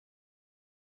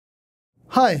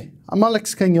Hi, I'm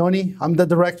Alex Cagnoni. I'm the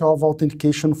Director of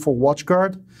Authentication for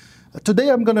WatchGuard. Today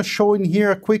I'm going to show in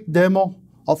here a quick demo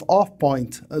of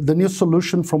AuthPoint, the new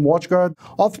solution from WatchGuard.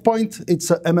 AuthPoint,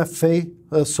 it's an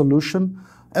MFA solution.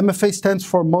 MFA stands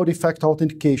for multi-factor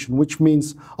authentication, which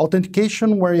means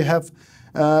authentication where you have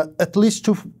at least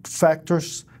two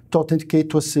factors to authenticate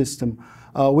to a system.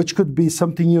 Which could be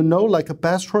something you know, like a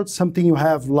password, something you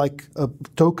have, like a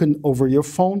token over your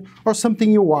phone, or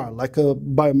something you are, like a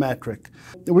biometric.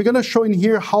 We're going to show in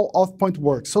here how AuthPoint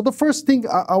works. So the first thing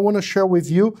I want to share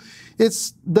with you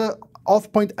is the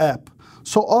AuthPoint app.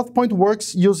 So AuthPoint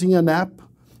works using an app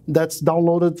that's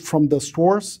downloaded from the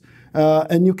stores,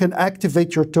 and you can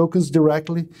activate your tokens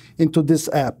directly into this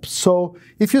app. So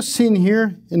if you've seen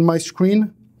here in my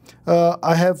screen,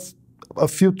 I have a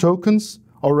few tokens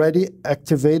already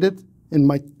activated in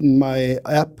my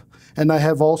app, and I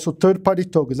have also third-party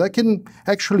tokens. I can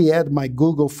actually add my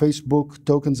Google, Facebook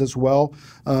tokens as well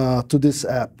to this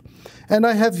app. And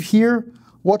I have here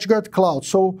WatchGuard Cloud.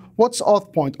 So what's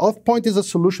AuthPoint? AuthPoint is a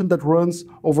solution that runs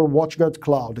over WatchGuard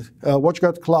Cloud.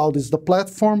 WatchGuard Cloud is the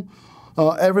platform.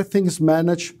 Everything is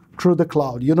managed through the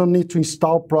cloud. You don't need to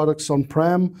install products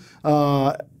on-prem.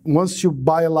 Once you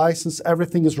buy a license,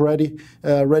 everything is ready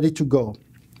to go.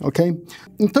 Okay.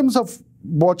 In terms of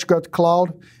WatchGuard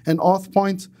Cloud and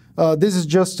AuthPoint, this is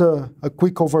just a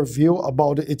quick overview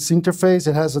about its interface.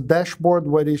 It has a dashboard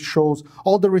where it shows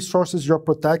all the resources you're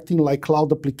protecting, like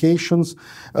cloud applications,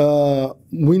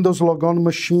 Windows logon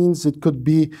machines. It could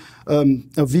be a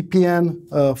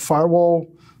VPN,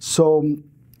 firewall. So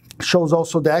shows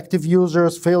also the active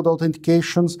users, failed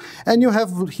authentications, and you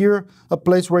have here a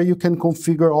place where you can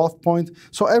configure AuthPoint.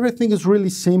 So everything is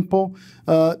really simple.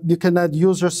 You can add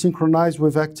users synchronized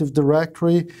with Active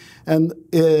Directory and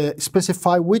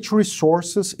specify which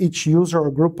resources each user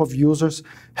or group of users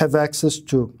have access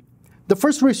to. The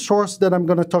first resource that I'm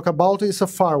going to talk about is a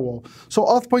firewall. So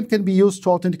AuthPoint can be used to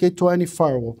authenticate to any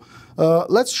firewall.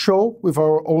 Let's show with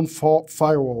our own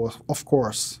firewall, of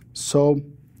course. So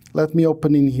let me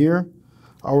open in here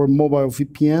our mobile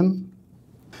VPN.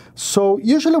 So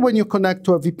usually when you connect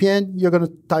to a VPN, you're going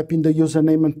to type in the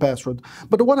username and password.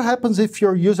 But what happens if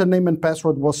your username and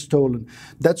password was stolen?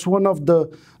 That's one of the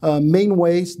main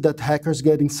ways that hackers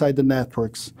get inside the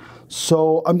networks.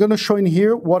 So I'm going to show in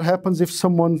here what happens if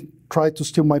someone tried to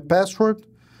steal my password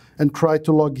and try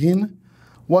to log in.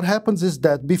 What happens is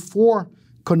that before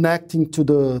connecting to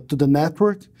the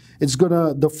network,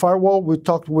 the firewall will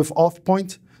talk with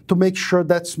AuthPoint to make sure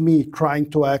that's me trying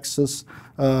to access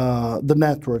the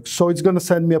network. So it's going to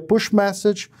send me a push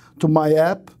message to my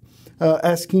app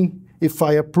asking if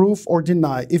I approve or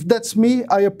deny. If that's me,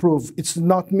 I approve. It's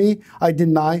not me, I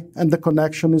deny, and the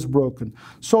connection is broken.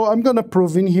 So I'm going to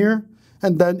approve in here,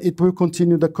 and then it will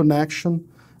continue the connection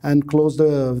and close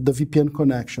the VPN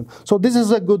connection. So this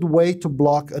is a good way to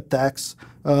block attacks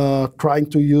trying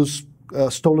to use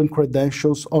stolen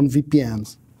credentials on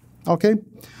VPNs. Okay?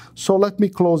 So let me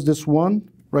close this one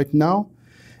right now,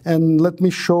 and let me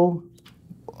show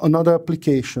another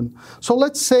application. So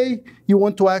let's say you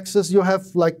want to access, you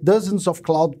have like dozens of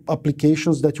cloud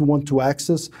applications that you want to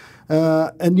access,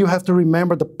 and you have to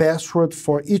remember the password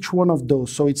for each one of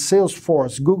those. So it's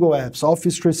Salesforce, Google Apps,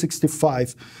 Office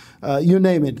 365, you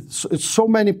name it. So it's so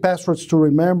many passwords to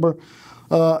remember,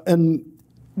 and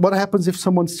what happens if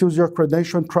someone steals your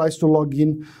credential and tries to log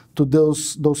in to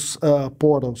those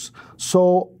portals?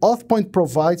 So AuthPoint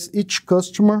provides each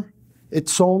customer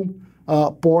its own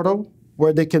portal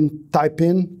where they can type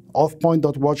in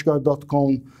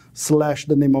authpoint.watchguard.com/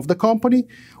 the name of the company,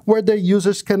 where their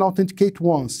users can authenticate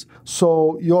once.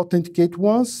 So you authenticate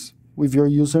once with your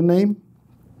username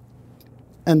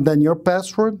and then your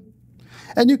password.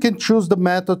 And you can choose the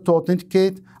method to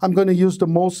authenticate. I'm going to use the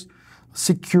most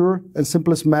secure and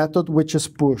simplest method, which is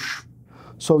push.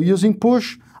 So using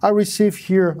push, I receive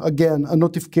here again a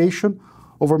notification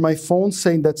over my phone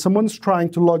saying that someone's trying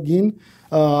to log in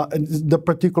at the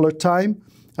particular time.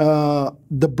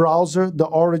 The browser, the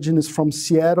origin is from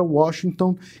Seattle,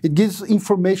 Washington. It gives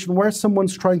information where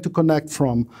someone's trying to connect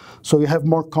from, so you have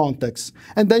more context.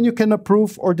 And then you can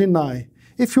approve or deny.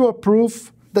 If you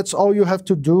approve, that's all you have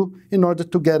to do in order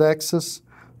to get access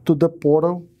to the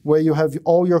portal where you have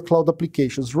all your cloud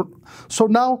applications. So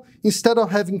now, instead of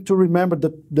having to remember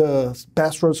the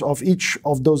passwords of each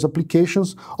of those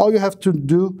applications, all you have to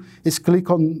do is click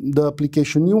on the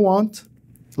application you want,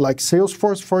 like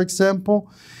Salesforce, for example,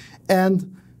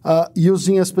 and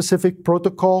using a specific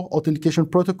protocol, authentication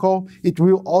protocol, it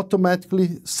will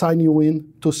automatically sign you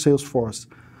in to Salesforce.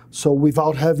 So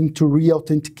without having to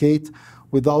re-authenticate,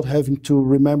 without having to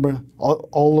remember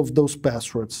all of those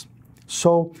passwords.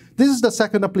 So this is the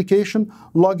second application,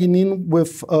 logging in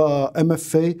with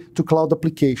MFA to cloud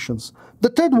applications. The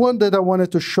third one that I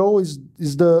wanted to show is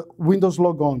the Windows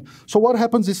logon. So what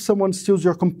happens if someone steals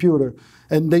your computer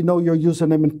and they know your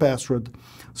username and password?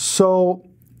 So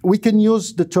we can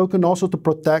use the token also to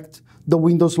protect the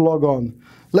Windows logon.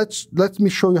 Let me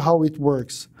show you how it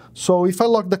works. So if I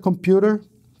log the computer,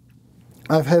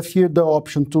 I have here the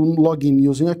option to log in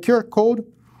using a QR code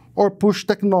or push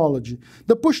technology.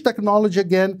 The push technology,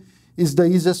 again, is the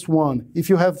easiest one. If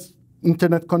you have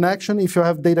internet connection, if you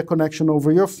have data connection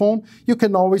over your phone, you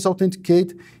can always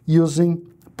authenticate using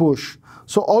push.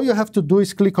 So all you have to do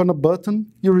is click on a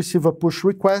button, you receive a push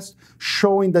request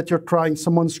showing that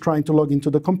someone's trying to log into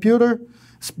the computer,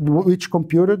 which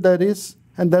computer that is,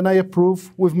 and then I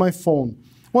approve with my phone.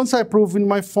 Once I approve in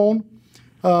my phone,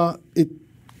 it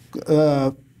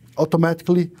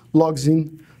automatically logs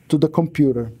in to the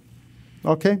computer.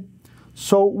 Okay?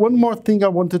 So one more thing I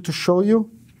wanted to show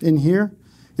you in here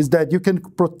is that you can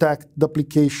protect the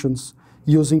applications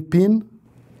using PIN.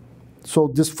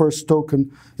 So this first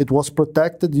token, it was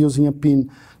protected using a PIN.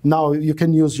 Now you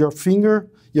can use your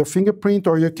fingerprint,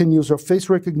 or you can use your face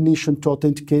recognition to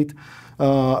authenticate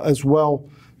as well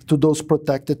to those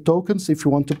protected tokens if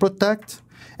you want to protect.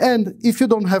 And if you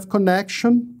don't have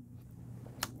connection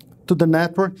to the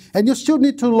network, and you still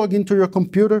need to log into your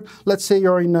computer, let's say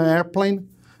you're in an airplane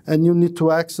and you need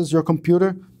to access your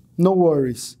computer, no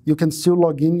worries. You can still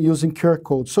log in using QR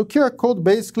code. So QR code,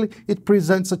 basically, it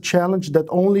presents a challenge that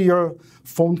only your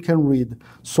phone can read.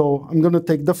 So I'm going to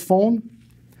take the phone,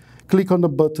 click on the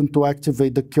button to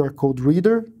activate the QR code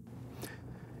reader,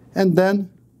 and then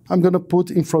I'm going to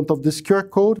put in front of this QR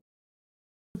code,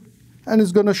 and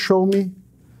it's going to show me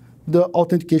the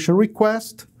authentication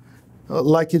request,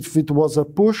 like if it was a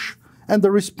push, and the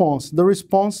response. The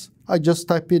response, I just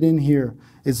type it in here.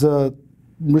 It's a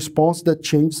response that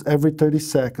changes every 30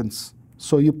 seconds.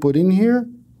 So you put in here,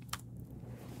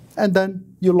 and then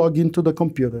you log into the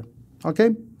computer.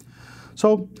 Okay?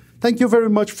 So thank you very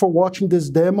much for watching this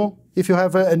demo. If you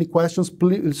have any questions,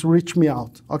 please reach me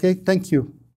out. Okay? Thank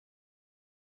you.